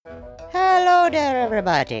there,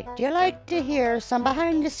 everybody. Do you like to hear some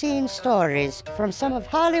behind-the-scenes stories from some of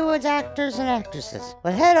Hollywood's actors and actresses?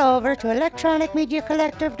 Well, head over to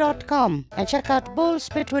electronicmediacollective.com and check out Bull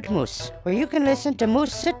Spit with Moose, where you can listen to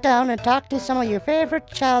Moose sit down and talk to some of your favorite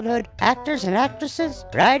childhood actors and actresses,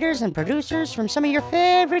 writers and producers from some of your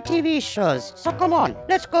favorite TV shows. So come on,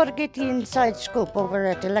 let's go to get the inside scoop over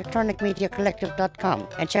at electronicmediacollective.com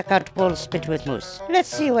and check out Bull Spit with Moose. Let's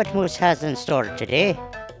see what Moose has in store today.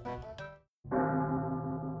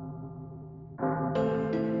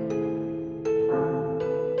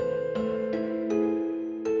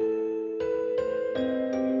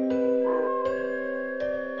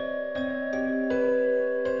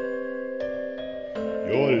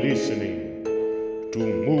 You're listening to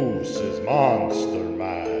Moose's Monster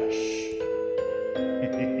Mash.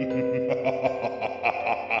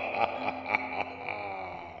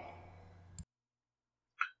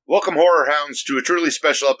 Welcome, horror hounds, to a truly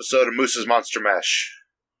special episode of Moose's Monster Mash.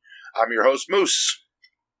 I'm your host, Moose.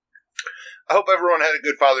 I hope everyone had a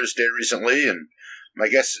good Father's Day recently, and my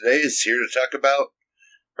guest today is here to talk about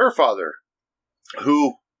her father,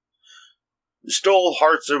 who stole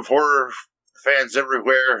hearts of horror fans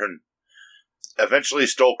everywhere and eventually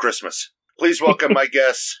stole Christmas. Please welcome my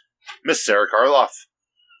guest, Miss Sarah Karloff.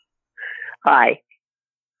 Hi.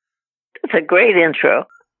 That's a great intro.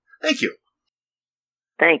 Thank you.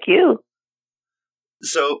 Thank you.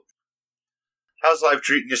 So, how's life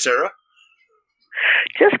treating you, Sarah?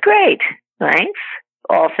 Just great. Thanks.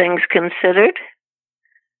 All things considered.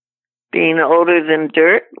 Being older than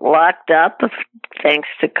dirt, locked up thanks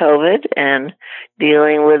to COVID, and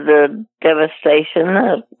dealing with the devastation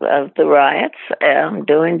of the riots, I'm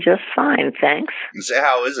doing just fine, thanks. So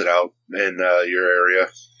how is it out in your area?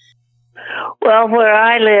 Well, where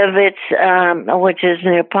I live, it's which is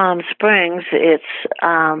near Palm Springs. It's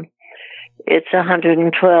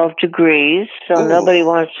 112 degrees, so nobody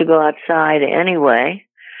wants to go outside anyway.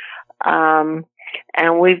 And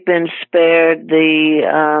we've been spared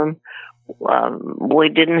the. We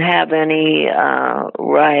didn't have any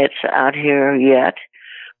riots out here yet,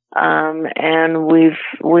 and we've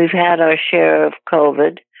had our share of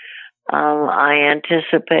COVID. I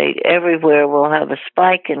anticipate everywhere we'll have a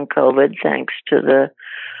spike in COVID thanks to the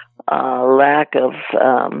lack of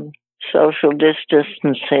social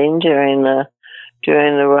distancing during the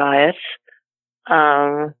riots.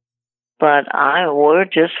 But we're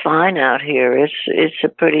just fine out here. It's a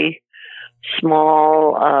pretty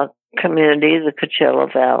small community, the Coachella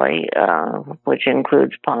Valley, which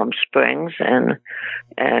includes Palm Springs and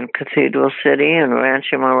Cathedral City and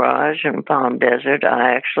Rancho Mirage and Palm Desert.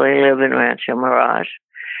 I actually live in Rancho Mirage.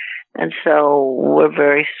 And so we're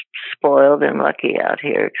very spoiled and lucky out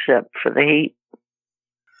here, except for the heat.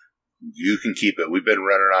 You can keep it. We've been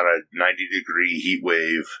running on a 90-degree heat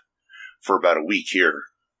wave for about a week here.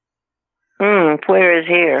 Where is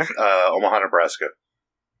here? Omaha, Nebraska.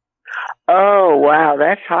 Oh, wow,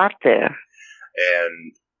 that's hot there.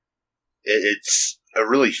 And it's a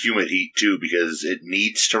really humid heat, too, because it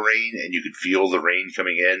needs to rain, and you can feel the rain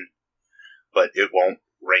coming in, but it won't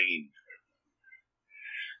rain.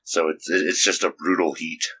 So it's just a brutal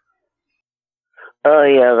heat. Oh,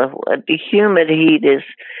 yeah, the humid heat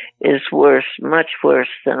is worse, much worse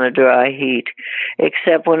than a dry heat,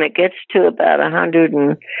 except when it gets to about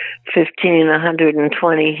 115,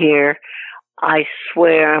 120 here, I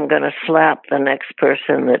swear I'm going to slap the next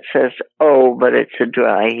person that says, oh, but it's a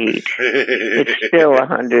dry heat. It's still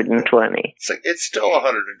 120. It's like, it's still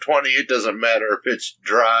 120. It doesn't matter if it's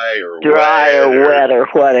dry or wet or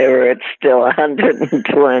whatever. It's still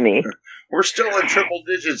 120. We're still in triple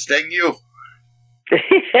digits, dang you.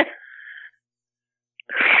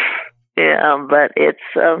 Yeah, but it's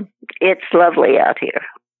lovely out here.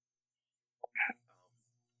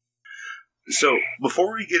 So,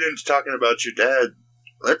 before we get into talking about your dad,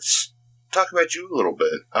 let's talk about you a little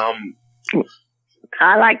bit. I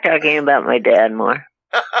like talking about my dad more.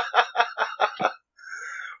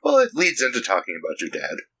 Well, it leads into talking about your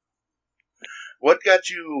dad. What got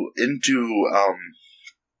you into,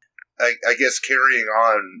 I guess, carrying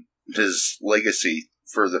on his legacy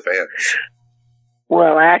for the fans?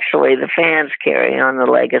 Well, actually, the fans carry on the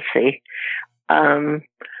legacy.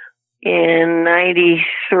 In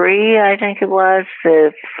 93, I think it was,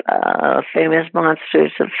 the Famous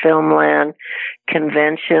Monsters of Filmland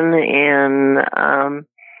convention in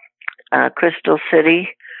Crystal City,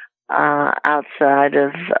 outside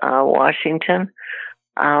of Washington,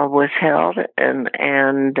 was held, and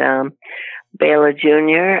Bela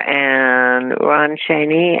Jr. and Ron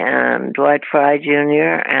Chaney and Dwight Frye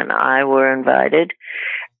Jr. and I were invited,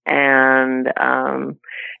 and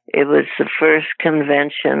It was the first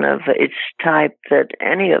convention of its type that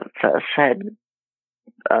any of us had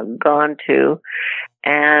gone to,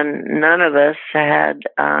 and none of us had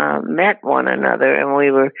met one another, and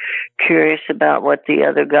we were curious about what the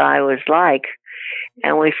other guy was like,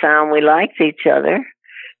 and we found we liked each other,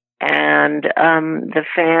 and the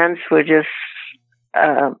fans were just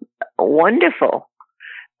wonderful.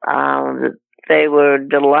 They were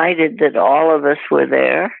delighted that all of us were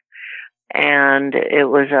there, and it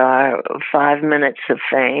was our 5 minutes of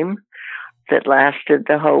fame that lasted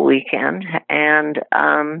the whole weekend. And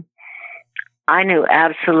I knew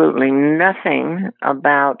absolutely nothing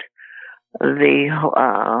about the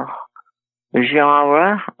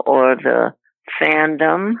genre or the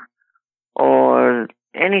fandom or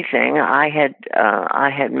anything. I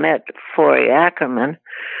had met Forey Ackerman,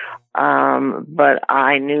 but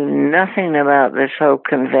I knew nothing about this whole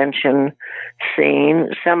convention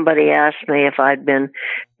scene. Somebody asked me if I'd been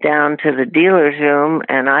down to the dealer's room,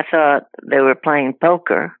 and I thought they were playing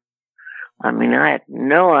poker. I mean, I had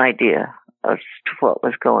no idea as to what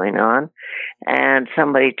was going on. And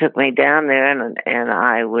somebody took me down there, and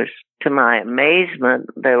I was, to my amazement,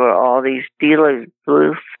 there were all these dealer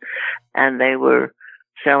booths, and they were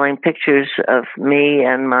selling pictures of me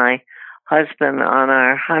and my husband on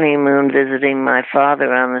our honeymoon visiting my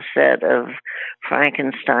father on the set of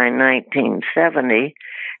Frankenstein 1970,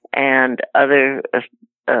 and other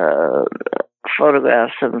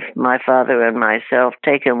photographs of my father and myself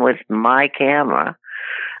taken with my camera.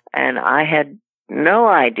 And I had no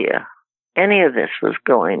idea any of this was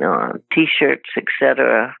going on, T-shirts,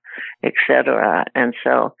 etc., etc. And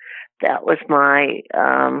so that was my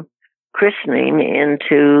christening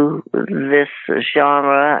into this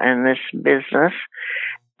genre and this business.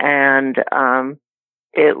 And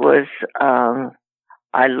it was,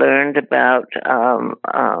 I learned about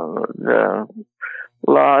the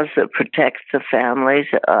laws that protect the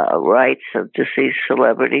families' rights of deceased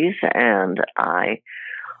celebrities, and I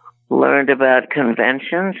learned about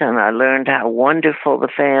conventions, and I learned how wonderful the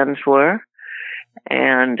fans were,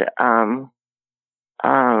 and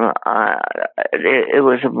it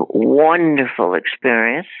was a wonderful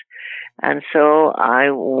experience. And so I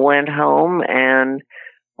went home and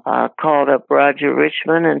called up Roger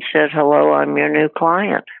Richmond and said, "Hello, I'm your new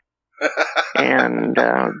client." And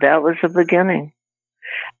that was the beginning.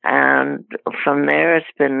 And from there,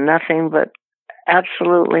 it's been nothing but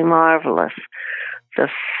absolutely marvelous. The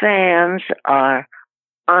fans are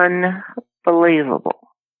unbelievable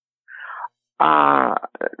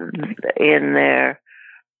in their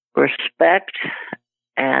respect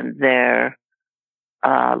and their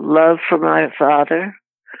love for my father.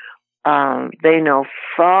 They know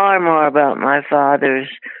far more about my father's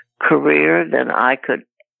career than I could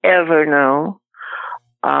ever know.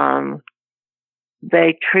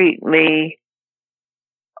 They treat me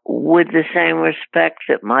with the same respect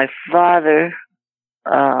that my father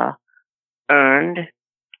earned,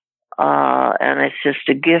 and it's just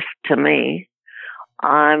a gift to me.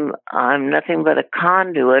 I'm nothing but a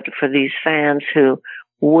conduit for these fans who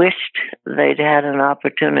wished they'd had an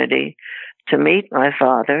opportunity to meet my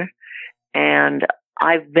father, and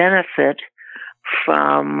I benefit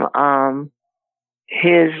from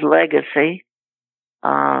his legacy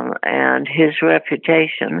and his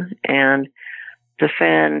reputation. And the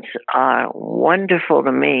fans are wonderful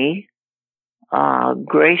to me,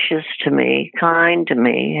 gracious to me, kind to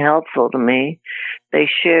me, helpful to me. They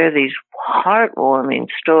share these heartwarming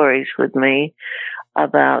stories with me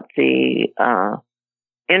about the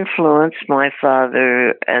influence my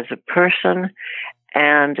father as a person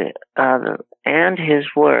and his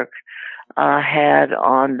work had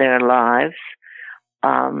on their lives.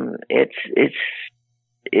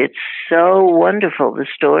 It's so wonderful, the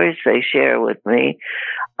stories they share with me.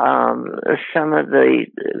 Some of the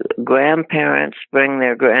grandparents bring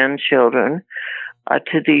their grandchildren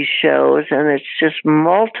to these shows, and it's just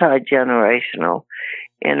multi-generational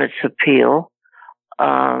in its appeal.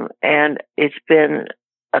 And it's been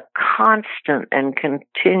a constant and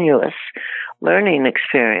continuous learning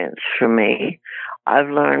experience for me. I've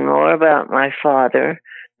learned more about my father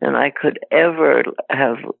than I could ever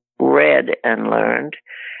have read and learned,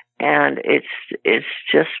 and it's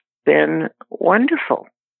just been wonderful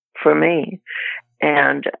for me.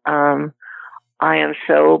 And I am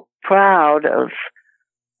so proud of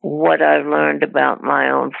what I've learned about my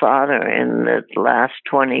own father in the last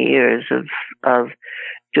 20 years of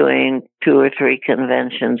doing 2 or 3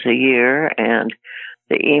 conventions a year, and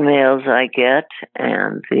the emails I get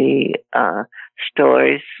and the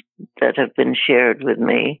stories that have been shared with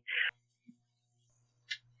me.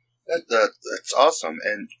 That's awesome.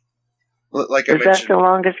 And Like I Is that mentioned, the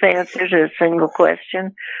longest answer to a single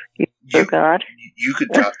question you forgot? you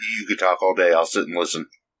could talk. You could talk all day. I'll sit and listen.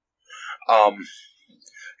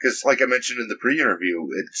 Because, like I mentioned in the pre-interview,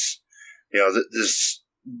 it's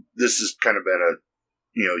this has kind of been a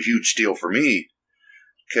huge deal for me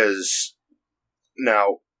because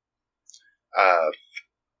now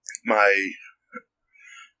my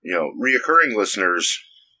reoccurring listeners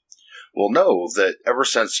will know that ever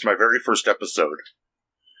since my very first episode,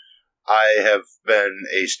 I have been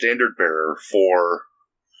a standard bearer for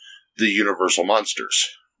the Universal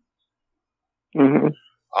Monsters. Mm-hmm.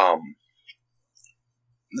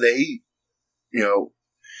 They,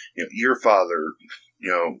 your father,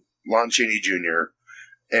 Lon Chaney Jr.,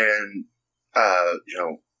 and,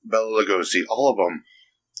 Bela Lugosi, all of them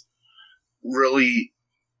really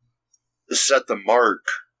set the mark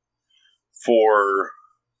for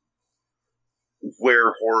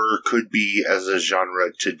where horror could be as a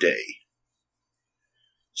genre today.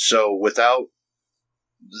 So without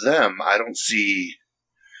them, I don't see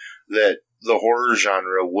that the horror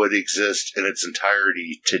genre would exist in its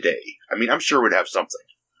entirety today. I mean, I'm sure it would have something,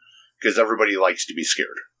 because everybody likes to be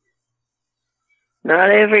scared. Not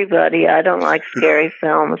everybody. I don't like scary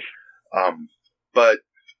films. But,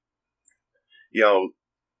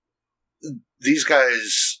 these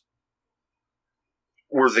guys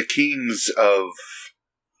were the kings of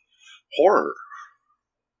horror.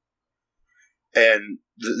 And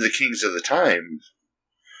the kings of the time.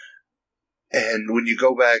 And when you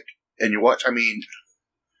go back and you watch, I mean,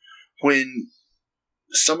 when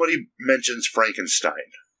somebody mentions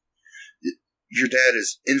Frankenstein, your dad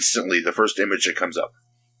is instantly the first image that comes up.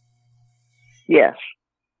 Yes.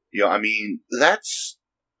 I mean, that's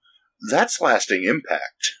lasting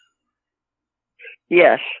impact.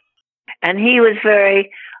 Yes. And he was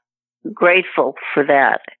very grateful for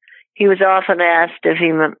that. He was often asked if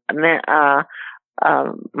he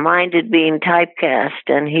minded being typecast,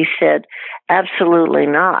 and he said, absolutely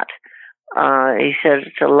not. He said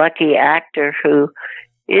it's a lucky actor who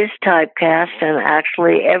is typecast, and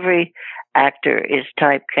actually every actor is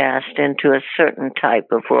typecast into a certain type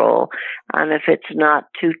of role. And if it's not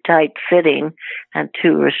too tight-fitting and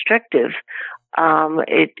too restrictive,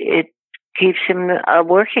 it keeps him a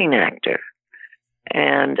working actor.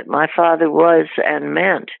 And my father was and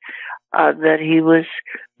meant that he was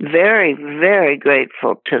very, very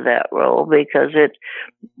grateful to that role, because it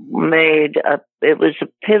was a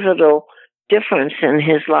pivotal difference in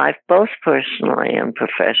his life, both personally and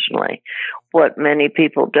professionally. What many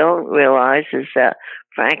people don't realize is that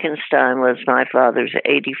Frankenstein was my father's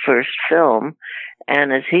 81st film,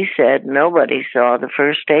 and as he said, nobody saw the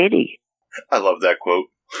first 80. I love that quote.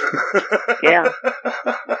 Yeah.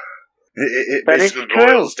 It basically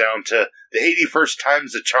boils down to the 81st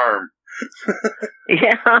time's a charm.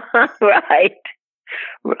 Yeah,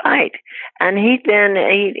 right. And he'd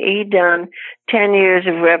done 10 years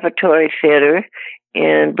of repertory theater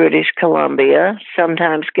in British Columbia,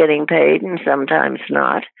 sometimes getting paid and sometimes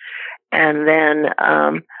not. And then,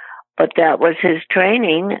 but that was his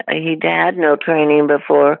training. He'd had no training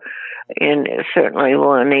before, certainly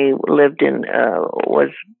when he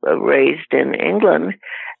was raised in England.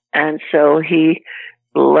 And so he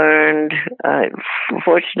learned,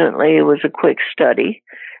 fortunately it was a quick study,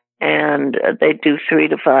 and they do 3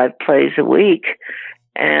 to 5 plays a week,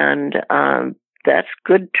 and that's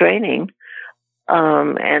good training.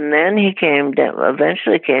 And then he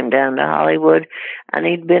eventually came down to Hollywood, and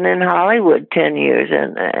he'd been in Hollywood 10 years,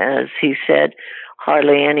 and as he said,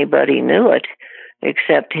 hardly anybody knew it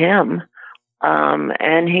except him.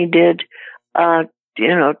 And he did, 10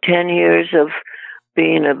 years of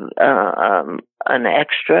being an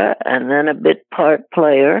extra, and then a bit part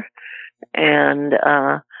player, and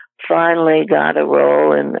finally got a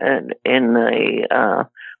role in the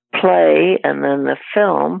play and then the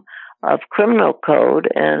film of Criminal Code,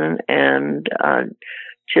 and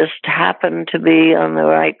just happened to be on the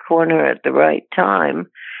right corner at the right time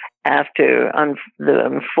after the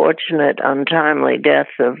unfortunate, untimely death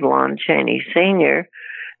of Lon Chaney Sr.,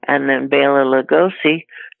 and then Bela Lugosi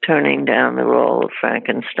turning down the role of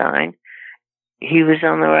Frankenstein. He was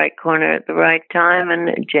on the right corner at the right time,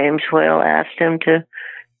 and James Whale asked him to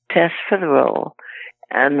test for the role.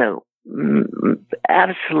 And the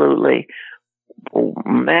absolutely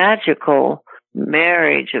magical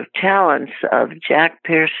marriage of talents of Jack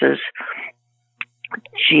Pierce's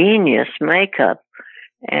genius makeup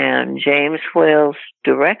and James Whale's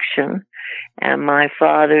direction and my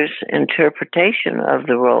father's interpretation of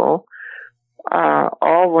the role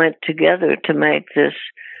all went together to make this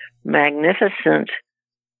magnificent,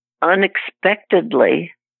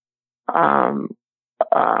 unexpectedly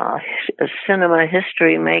cinema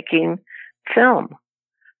history making film.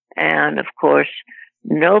 And of course,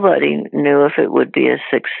 nobody knew if it would be a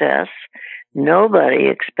success. Nobody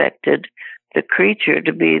expected The Creature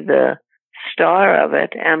to be the star of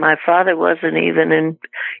it, and my father wasn't even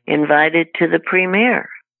invited to the premiere.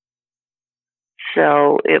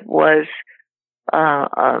 So it was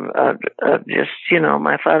just,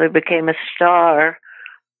 my father became a star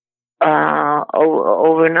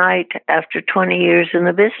overnight after 20 years in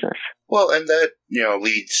the business. Well, and that,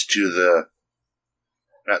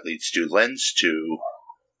 lends to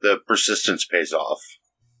the persistence pays off.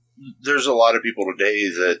 There's a lot of people today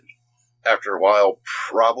that, after a while,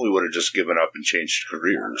 probably would have just given up and changed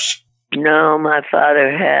careers. No, my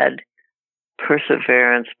father had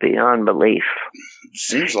perseverance beyond belief.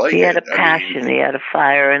 Seems like he had a passion. He had a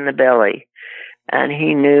fire in the belly. And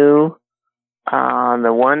he knew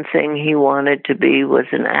the one thing he wanted to be was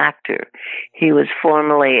an actor. He was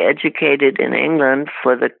formally educated in England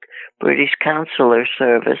for the British Consular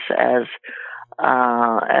Service, as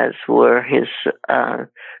were his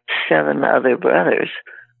 7 other brothers.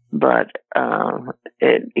 But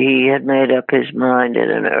he had made up his mind at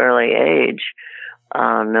an early age.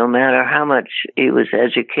 No matter how much he was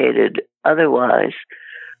educated otherwise,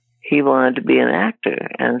 he wanted to be an actor.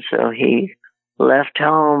 And so he left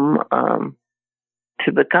home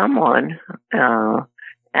to become one,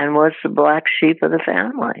 and was the black sheep of the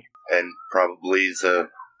family. And probably the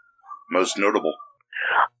most notable.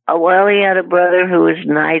 Well, he had a brother who was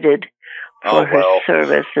knighted for his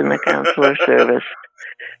service in the consular service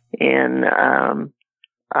in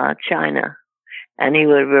China. And he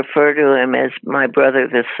would refer to him as my brother,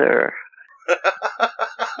 the Sir.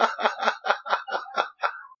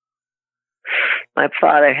 My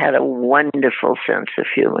father had a wonderful sense of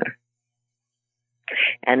humor.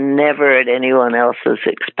 And never at anyone else's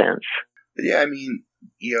expense. Yeah,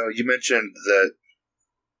 you mentioned that,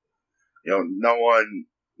 no one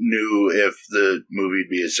knew if the movie would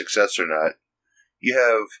be a success or not. You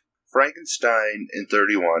have Frankenstein in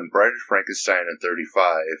 31, Bride of Frankenstein in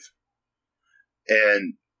 35,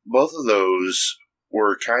 and both of those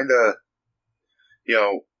were kind of,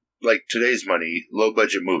 like today's money,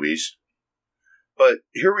 low-budget movies. But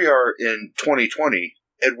here we are in 2020,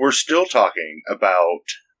 and we're still talking about,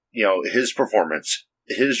 his performance,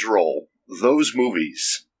 his role, those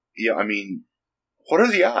movies. What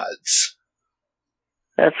are the odds?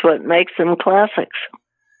 That's what makes them classics.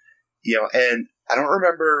 And I don't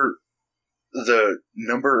remember the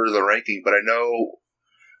number or the ranking, but I know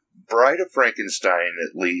Bride of Frankenstein,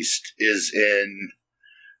 at least, is in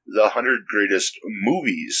the 100 greatest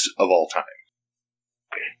movies of all time.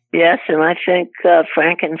 Yes, and I think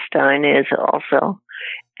Frankenstein is also.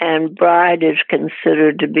 And Bride is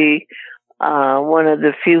considered to be one of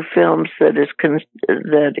the few films that is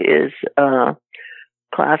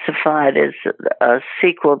classified as a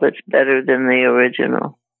sequel that's better than the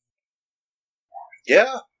original.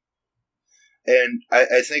 Yeah. And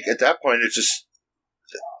I think at that point, it's just,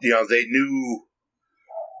 they knew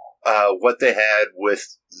what they had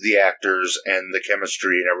with the actors and the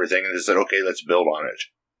chemistry and everything, and they said, okay, let's build on it.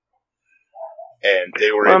 And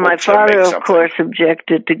they were able to make something. Well, my father, of course,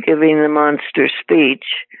 objected to giving the monster speech,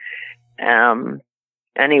 and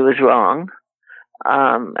he was wrong.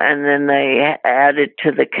 And then they added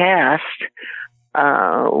to the cast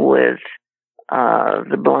with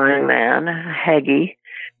the blind man, Heggie,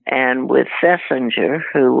 and with Fessinger,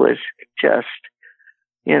 who was just,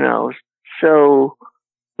 so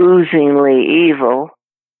oozingly evil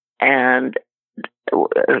and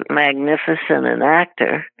magnificent an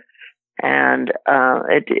actor. And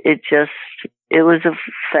it was a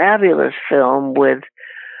fabulous film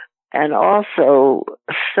and also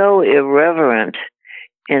so irreverent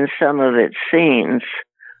in some of its scenes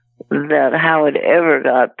that how it ever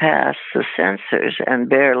got past the censors, and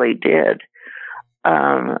barely did.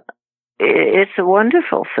 It's a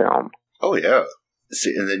wonderful film. Oh, yeah.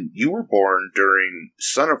 See, and then you were born during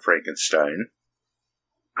Son of Frankenstein.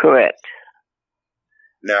 Correct.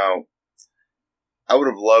 Now, I would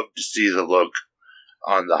have loved to see the look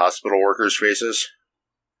on the hospital workers' faces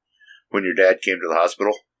when your dad came to the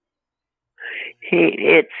hospital.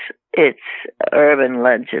 It's urban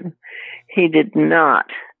legend. He did not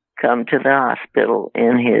come to the hospital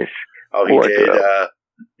in his wardrobe.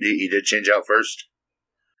 He did change out first?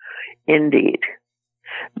 Indeed.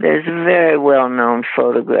 There's a very well-known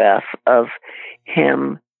photograph of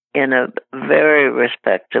him in a very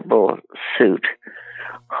respectable suit,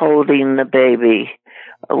 holding the baby,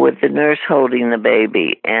 with the nurse holding the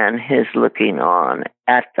baby, and his looking on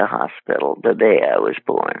at the hospital the day I was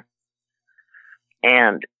born.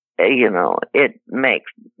 And it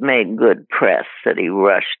made good press that he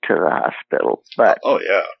rushed to the hospital, but Oh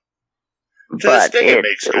yeah. To this day, it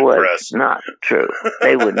makes good was press. not true.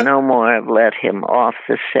 They would no more have let him off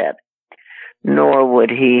the set, nor would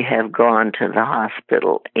he have gone to the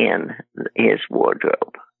hospital in his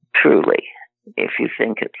wardrobe. Truly, if you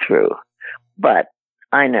think it through. But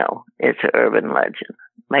I know it's an urban legend.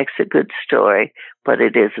 Makes a good story, but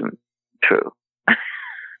it isn't true.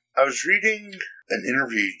 I was reading an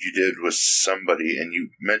interview you did with somebody, and you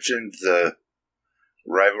mentioned the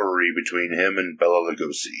rivalry between him and Bela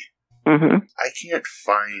Lugosi. Mm-hmm. I can't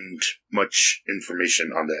find much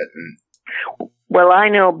information on that. Well, I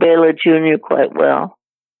know Bela Jr. quite well,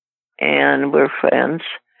 and we're friends.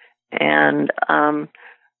 And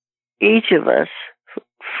each of us,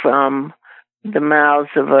 from the mouths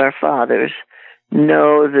of our fathers,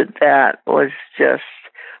 know that was just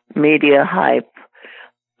media hype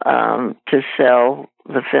to sell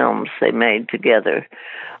the films they made together.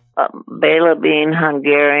 Bela, being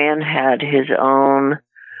Hungarian, had his own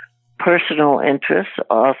personal interests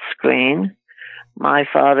off screen. My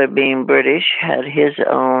father, being British, had his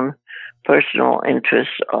own personal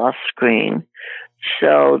interests off screen.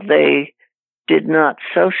 So they did not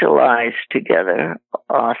socialize together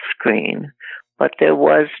off screen. But there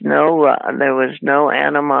was no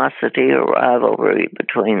animosity or rivalry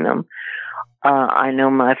between them. I know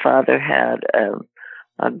my father had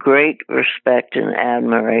a great respect and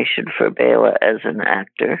admiration for Bela as an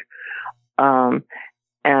actor.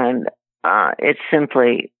 And it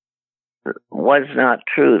simply was not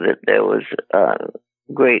true that there was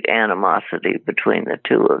great animosity between the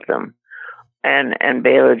two of them. And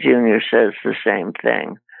Bela Jr. says the same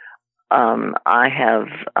thing. I have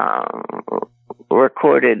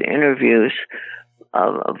recorded interviews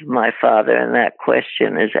of my father, and that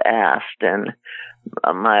question is asked, and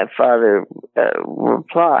my father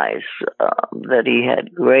replies that he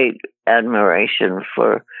had great admiration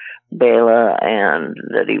for Bela and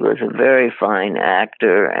that he was a very fine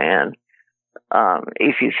actor. And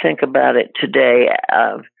if you think about it today,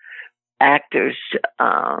 actors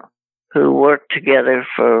who work together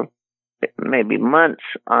for maybe months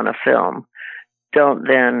on a film don't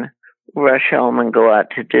then rush home and go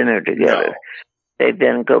out to dinner together. No. They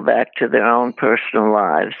then go back to their own personal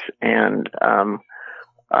lives, and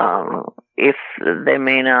if they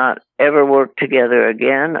may not ever work together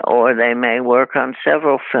again, or they may work on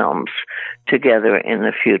several films together in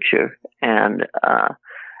the future, and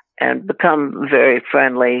become very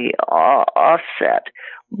friendly offset.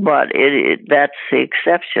 But that's the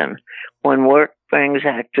exception. When work brings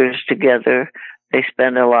actors together, they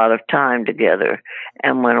spend a lot of time together,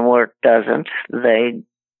 and when work doesn't, they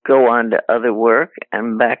go on to other work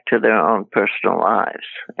and back to their own personal lives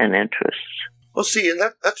and interests. Well, see, and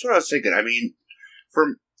that's what I was thinking. I mean,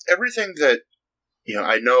 from everything that,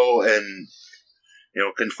 I know and,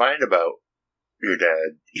 can find about your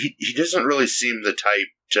dad, he doesn't really seem the type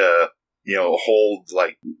to, hold,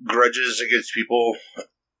 like, grudges against people.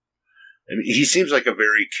 I mean, he seems like a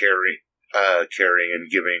very caring and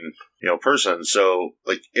giving, person. So,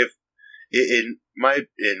 like, if, in my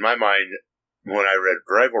mind, when I read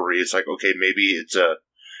rivalry, it's like, okay, maybe it's a,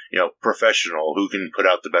 professional who can put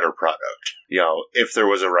out the better product, if there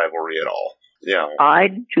was a rivalry at all. I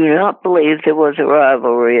do not believe there was a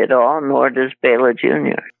rivalry at all, nor does Bela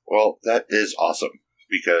Jr. Well, that is awesome,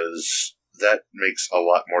 because that makes a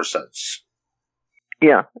lot more sense.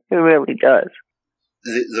 Yeah, it really does.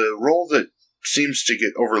 The role that seems to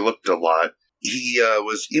get overlooked a lot, he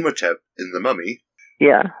was Imhotep in The Mummy.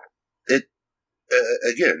 Yeah.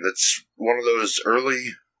 Again, that's one of those early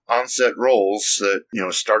onset roles that,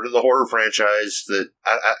 started the horror franchise that,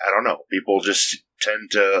 I don't know, people just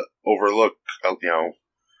tend to overlook,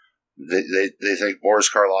 they think Boris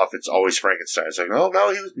Karloff, it's always Frankenstein. It's like, oh,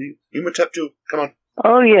 no, he was Imhotep too. Come on.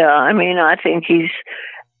 Oh, yeah. I mean, I think he's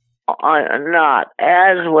not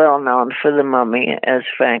as well known for The Mummy as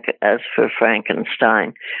for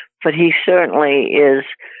Frankenstein, but he certainly is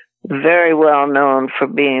very well known for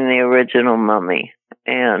being the original Mummy,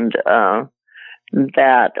 and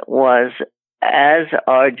that was as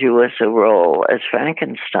arduous a role as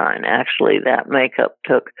Frankenstein. Actually, that makeup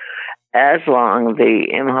took as long, the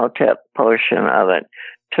Imhotep portion of it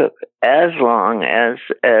took as long as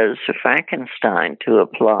Frankenstein to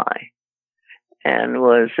apply, and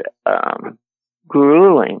was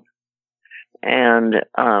grueling. And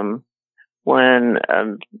when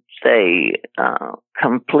they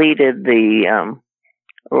completed the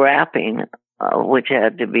wrapping, which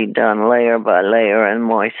had to be done layer by layer and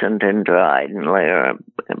moistened and dried and layer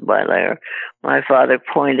by layer, my father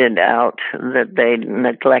pointed out that they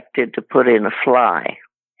neglected to put in a fly.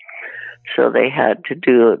 so they had to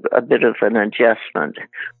do a bit of an adjustment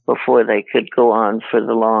before they could go on for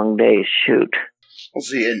the long day's shoot. Well,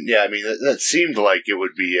 see, and yeah, I mean, that seemed like it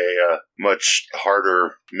would be a much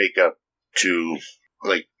harder makeup to,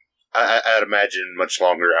 like, I'd imagine much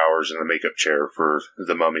longer hours in the makeup chair for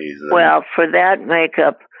the mummy. Well, for that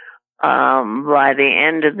makeup, by the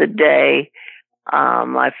end of the day,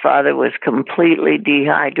 my father was completely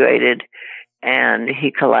dehydrated, and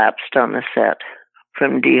he collapsed on the set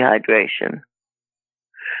from dehydration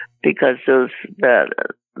because those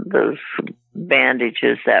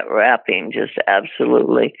bandages, that wrapping, just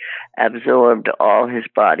absolutely absorbed all his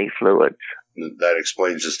body fluids. That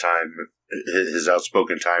explains his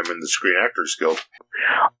outspoken time in the Screen Actors Guild.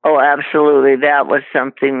 Oh, absolutely. That was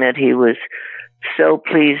something that he was so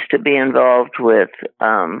pleased to be involved with. He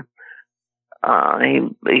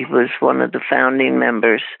was one of the founding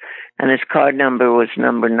members, and his card number was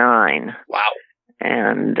number 9. Wow.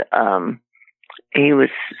 And he was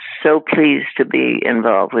so pleased to be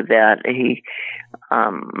involved with that.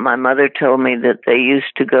 My mother told me that they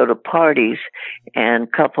used to go to parties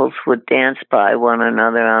and couples would dance by one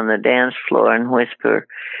another on the dance floor and whisper,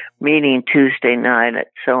 meeting Tuesday night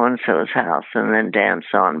at so-and-so's house, and then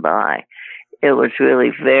dance on by. It was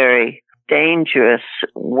really very dangerous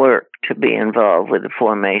work to be involved with the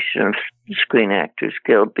formation of the Screen Actors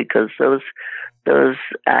Guild, because those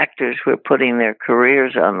actors were putting their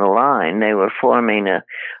careers on the line. They were forming a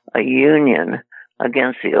union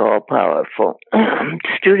against the all-powerful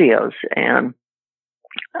studios, and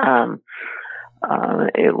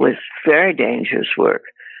it was very dangerous work.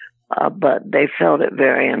 But they felt it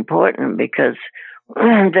very important because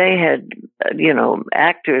they had,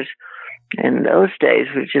 actors in those days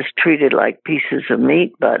were just treated like pieces of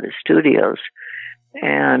meat by the studios.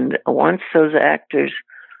 And once those actors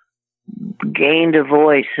gained a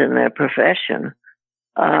voice in their profession,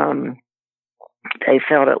 they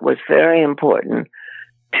felt it was very important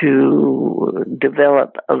to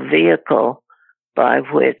develop a vehicle by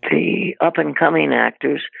which the up-and-coming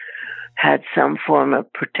actors had some form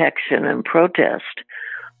of protection and protest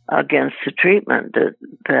against the treatment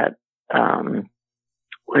that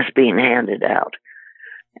was being handed out.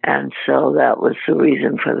 And so that was the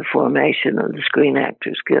reason for the formation of the Screen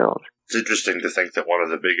Actors Guild. It's interesting to think that one of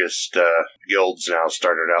the biggest guilds now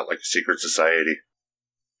started out like a secret society.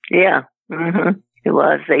 Yeah, it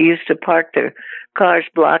was. They used to park their cars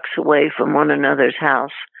blocks away from one another's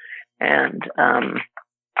house and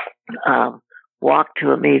walk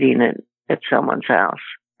to a meeting at someone's house.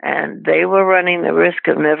 And they were running the risk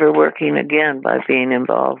of never working again by being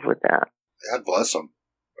involved with that. God bless them.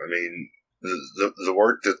 I mean, the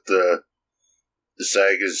work that the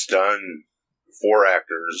SAG has done for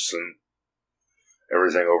actors and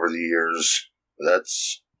everything over the years,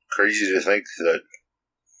 that's crazy to think that,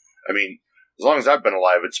 I mean, as long as I've been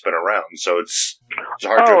alive, it's been around, so it's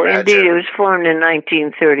hard to imagine. Indeed, it was formed in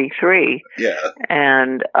 1933. Yeah.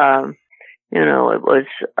 And, it was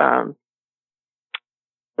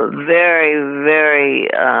very, very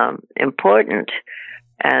important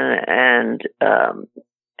and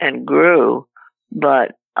grew,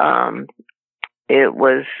 but it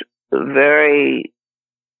was very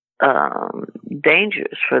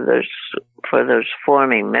dangerous for those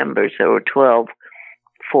forming members. There were 12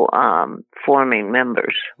 forming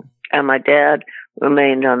members, and my dad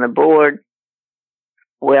remained on the board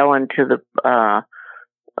well into the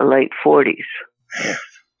late 40s.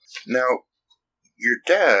 Now, your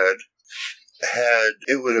dad had,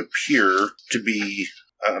 it would appear to be,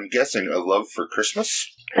 I'm guessing, a love for Christmas?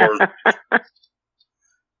 Or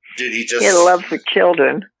did he just... He had a love for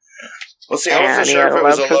children. Well, see, I wasn't sure if it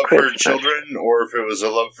was a love for children or if it was a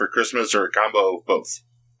love for Christmas or a combo of both.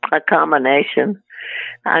 A combination.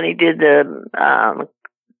 And he did the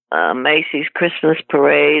Macy's Christmas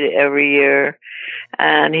Parade every year,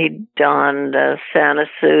 and he donned a Santa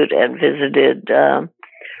suit and visited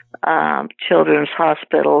children's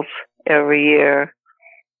hospitals every year.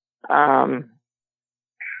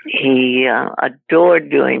 He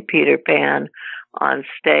adored doing Peter Pan on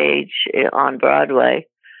stage on Broadway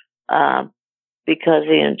because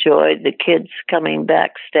he enjoyed the kids coming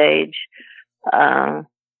backstage and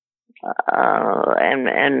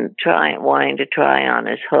wanting to try on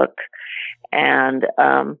his hook. And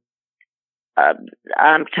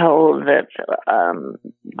I'm told that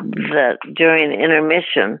during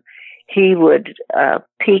intermission he would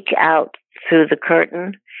peek out through the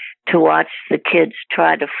curtain to watch the kids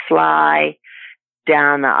try to fly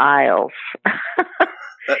down the aisles.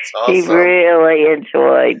 That's awesome. He really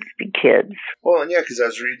enjoyed the kids. Well, and yeah, because I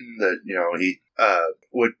was reading that, he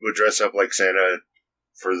would dress up like Santa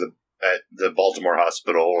at the Baltimore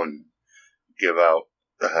hospital and give out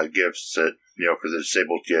gifts at, for the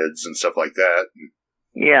disabled kids and stuff like that.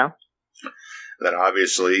 Yeah. Then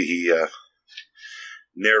obviously he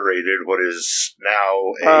narrated what is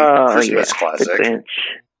now a Christmas classic, The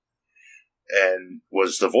Grinch. and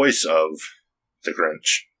was the voice of the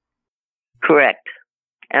Grinch. Correct.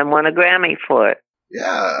 And won a Grammy for it.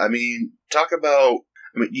 Yeah, talk about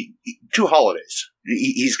 2 holidays.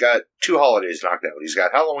 He's got 2 holidays knocked out. He's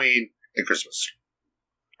got Halloween and Christmas.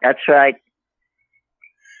 That's right.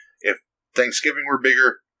 If Thanksgiving were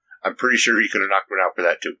bigger, I'm pretty sure he could have knocked one out for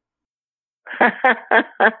that too.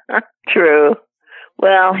 True.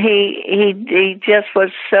 Well, he just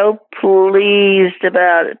was so pleased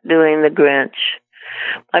about doing the Grinch.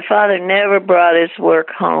 My father never brought his work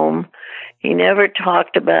home. He never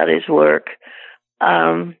talked about his work.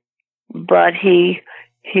 But he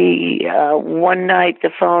one night the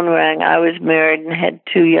phone rang. I was married and had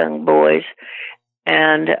 2 young boys.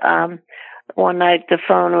 And one night the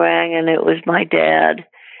phone rang and it was my dad.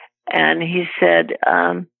 And he said,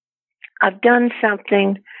 I've done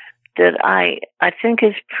something that I think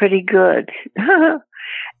is pretty good.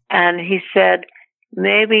 And he said,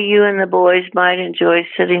 maybe you and the boys might enjoy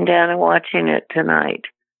sitting down and watching it tonight.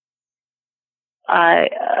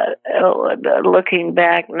 Looking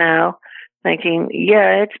back now, thinking,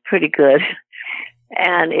 yeah, it's pretty good.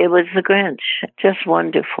 And it was the Grinch. Just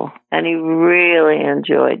wonderful. And he really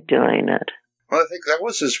enjoyed doing it. Well, I think that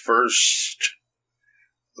was his first,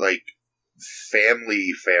 family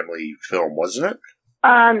film, wasn't it?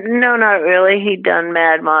 No, not really. He'd done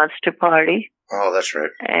Mad Monster Party. Oh, that's right.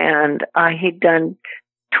 And he'd done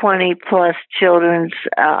 20-plus children's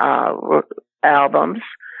albums.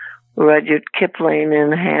 Rudyard Kipling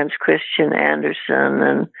and Hans Christian Andersen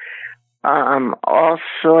and all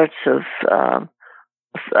sorts of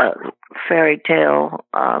fairy tale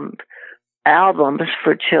albums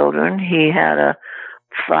for children. He had a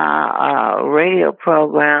radio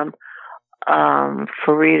program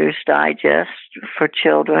for Reader's Digest for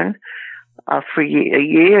children for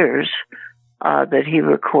years that he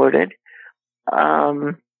recorded.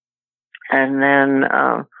 And then,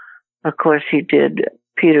 of course, he did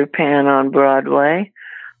Peter Pan on Broadway.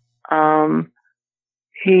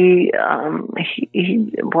 He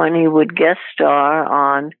when he would guest star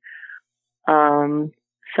on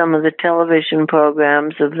some of the television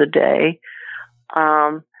programs of the day,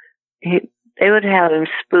 they would have him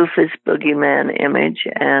spoof his boogeyman image,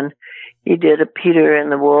 and he did a Peter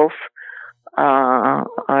and the Wolf, or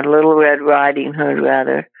Little Red Riding Hood,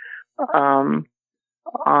 rather, on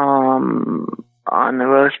the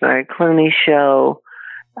Rosemary Clooney show.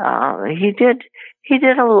 He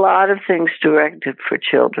did a lot of things directed for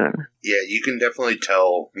children. Yeah, you can definitely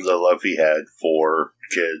tell the love he had for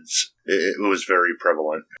kids. It was very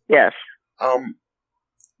prevalent. Yes.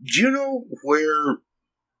 Do you know where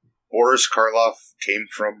Boris Karloff came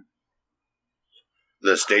from?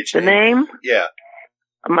 The stage name? The name? Yeah.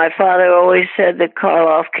 My father always said that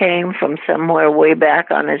Karloff came from somewhere way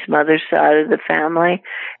back on his mother's side of the family,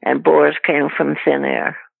 and Boris came from thin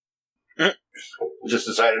air. Just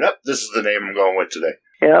decided, this is the name I'm going with today.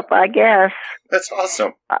 Yep, I guess. That's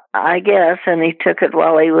awesome. I guess, and he took it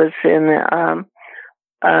while he was in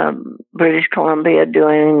British Columbia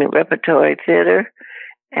doing repertory theater,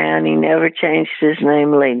 and he never changed his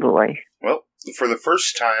name legally. Well, for the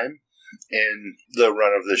first time in the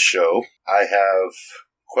run of this show, I have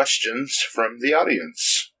questions from the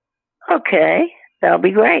audience. Okay, that'll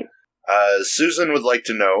be great. Susan would like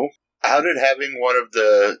to know, how did having one of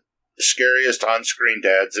the scariest on-screen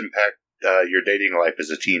dads impact your dating life as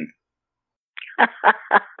a teen?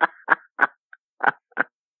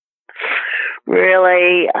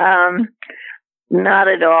 Really, not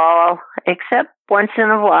at all, except once in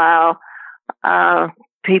a while,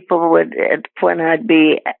 people would, when I'd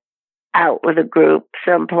be out with a group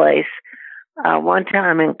someplace, one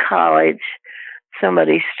time in college,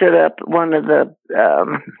 somebody stood up, one of the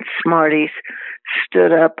smarties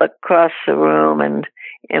stood up across the room and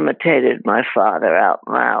imitated my father out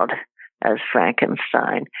loud as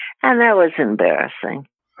Frankenstein. And that was embarrassing.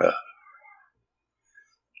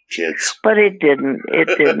 Kids. But it didn't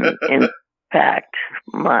impact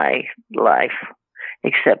my life,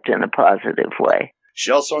 except in a positive way.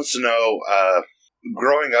 She also wants to know,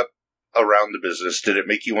 growing up around the business, did it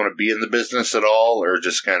make you want to be in the business at all, or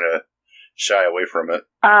just kind of shy away from it?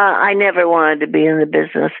 I never wanted to be in the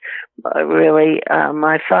business, really.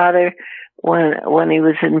 My father, when he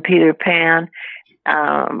was in Peter Pan,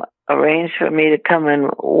 arranged for me to come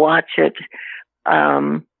and watch it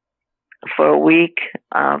for a week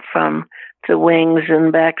from the wings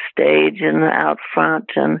and backstage and out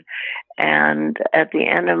front, And at the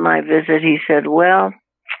end of my visit, he said, "Well,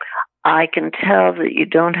 I can tell that you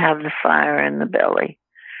don't have the fire in the belly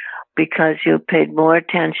because you paid more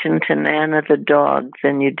attention to Nana the dog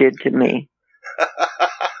than you did to me."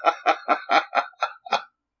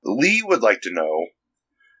 Lee would like to know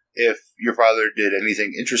if your father did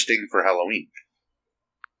anything interesting for Halloween.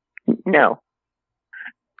 No.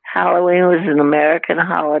 Halloween was an American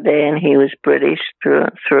holiday, and he was British through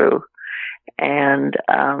and through. And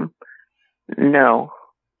no,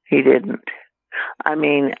 he didn't. I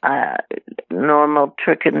mean, normal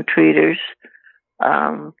trick-and-treaters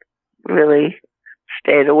really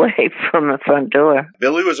stayed away from the front door.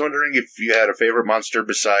 Billy was wondering if you had a favorite monster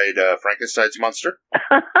beside Frankenstein's monster?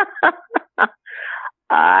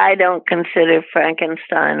 I don't consider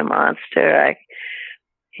Frankenstein a monster.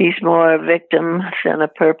 He's more a victim than a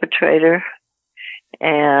perpetrator.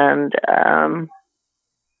 And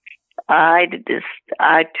I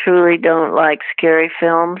truly don't like scary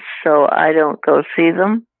films, so I don't go see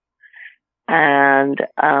them. And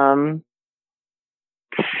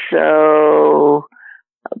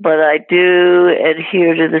but I do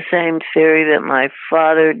adhere to the same theory that my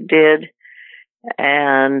father did,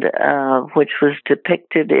 and which was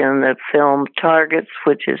depicted in the film Targets,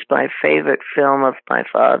 which is my favorite film of my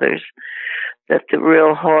father's, that the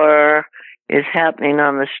real horror is happening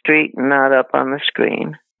on the street and not up on the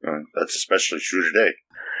screen. That's especially true today.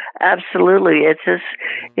 Absolutely. It's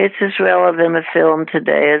as relevant a film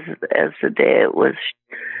today as the day it was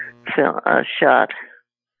shot.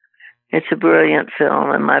 It's a brilliant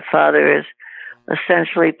film, and my father is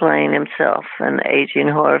essentially playing himself, an aging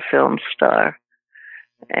horror film star.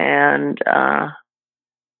 And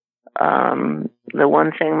the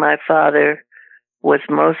one thing my father was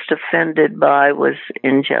most offended by was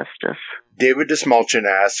injustice. David Desmalchin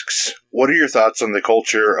asks, what are your thoughts on the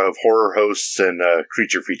culture of horror hosts and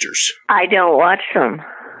creature features? I don't watch them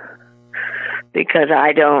because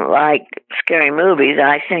I don't like scary movies.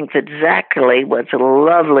 I think that Zachary was a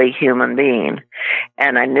lovely human being,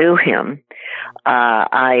 and I knew him.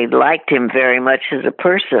 I liked him very much as a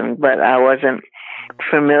person, but I wasn't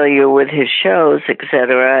familiar with his shows,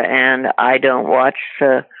 etc., and I don't watch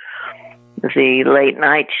the late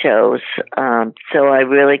night shows, so I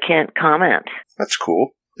really can't comment. That's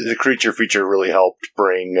cool. The creature feature really helped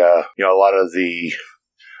bring a lot of the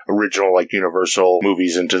original Universal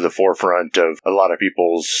movies into the forefront of a lot of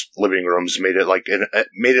people's living rooms. Made it like an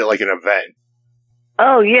event.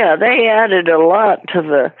 Oh yeah, they added a lot to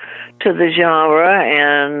the genre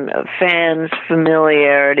and fans'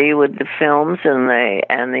 familiarity with the films and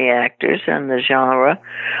the actors and the genre.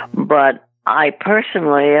 But I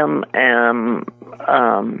personally am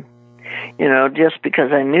just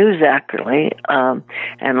because I knew Zachary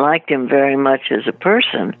and liked him very much as a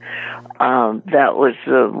person, that was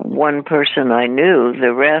the one person I knew.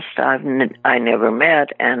 The rest I never met,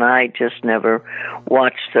 and I just never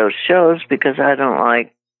watched those shows because I don't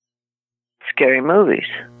like scary movies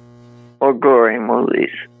or gory movies.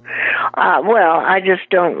 I just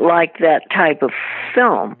don't like that type of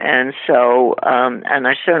film, and so, and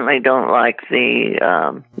I certainly don't like the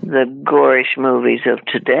gorish movies of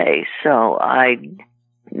today. So I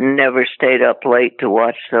never stayed up late to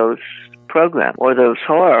watch those programs or those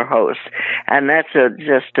horror hosts, and that's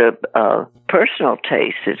just a personal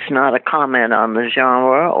taste. It's not a comment on the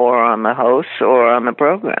genre or on the hosts or on the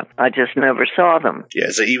program. I just never saw them. Yeah,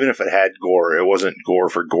 so even if it had gore, it wasn't gore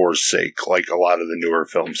for gore's sake, like a lot of the newer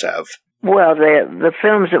films have. Well, the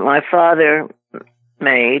films that my father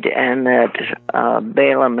made and that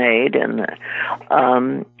Bela made and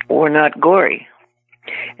were not gory.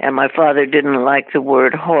 And my father didn't like the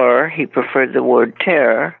word horror. He preferred the word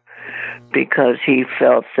terror, because he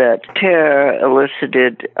felt that terror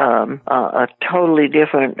elicited a totally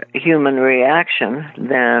different human reaction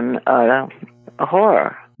than a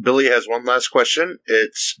horror. Billy has one last question.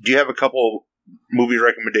 It's, do you have a couple movie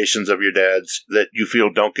recommendations of your dad's that you feel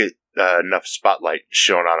don't get enough spotlight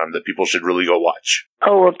shown on them that people should really go watch?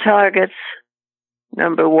 Oh, well, Targets,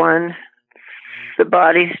 number one. The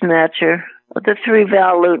Body Snatcher. The 3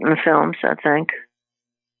 Val Lewton films, I think.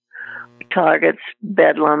 Targets,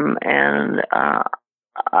 Bedlam, and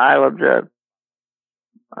Isle of the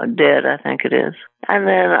Dead, I think it is. And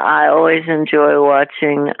then I always enjoy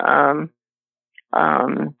watching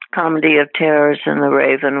Comedy of Terrors and The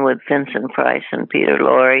Raven with Vincent Price and Peter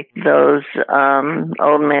Lorre. Those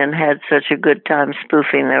old men had such a good time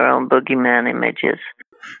spoofing their own boogeyman images.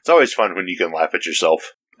 It's always fun when you can laugh at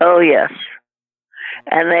yourself. Oh, yes.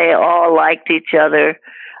 And they all liked each other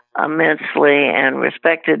immensely and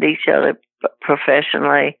respected each other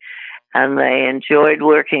professionally, and they enjoyed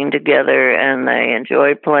working together, and they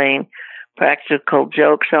enjoyed playing practical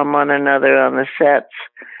jokes on one another on the sets,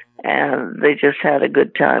 and they just had a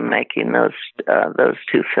good time making those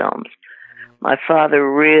two films. My father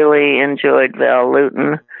really enjoyed Val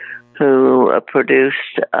Lewton, who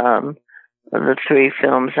produced the three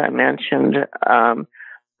films I mentioned,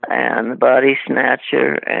 and Body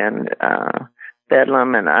Snatcher and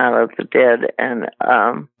Bedlam and Isle of the Dead, and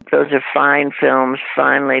those are fine films,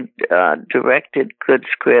 finely directed, good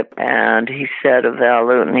script, and he said of Val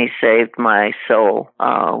Lewton, he saved my soul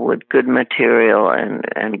with good material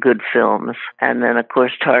and good films. And then, of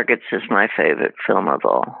course, Targets is my favorite film of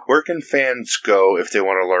all. Where can fans go if they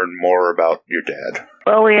want to learn more about your dad?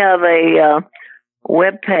 Well, we have a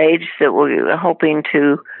web page that we're hoping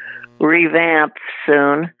to revamp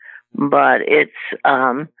soon, but it's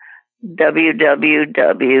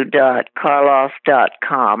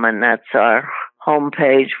www.karloff.com, and that's our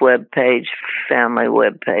homepage, webpage, family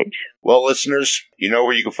webpage. Well, listeners, you know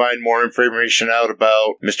where you can find more information out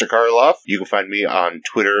about Mr. Karloff. You can find me on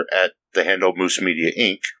Twitter at the handle Moose Media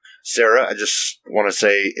Inc. Sarah, I just want to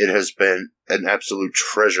say it has been an absolute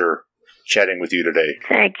treasure chatting with you today.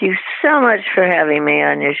 Thank you so much for having me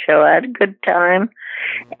on your show. I had a good time,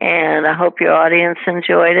 and I hope your audience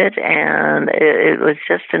enjoyed it, and it was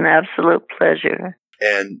just an absolute pleasure.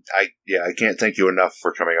 And I can't thank you enough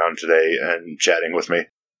for coming on today and chatting with me. It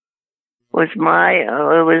was my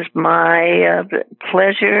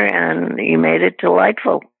pleasure, and you made it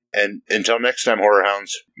delightful. And until next time, Horror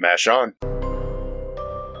Hounds, mash on.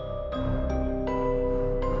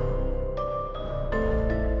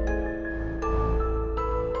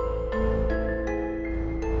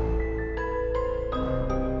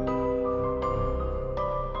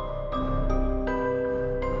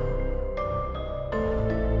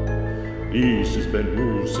 This has been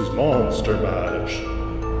Moose's Monster Mash.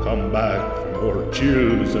 Come back for more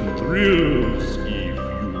chills and thrills if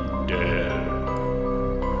you dare.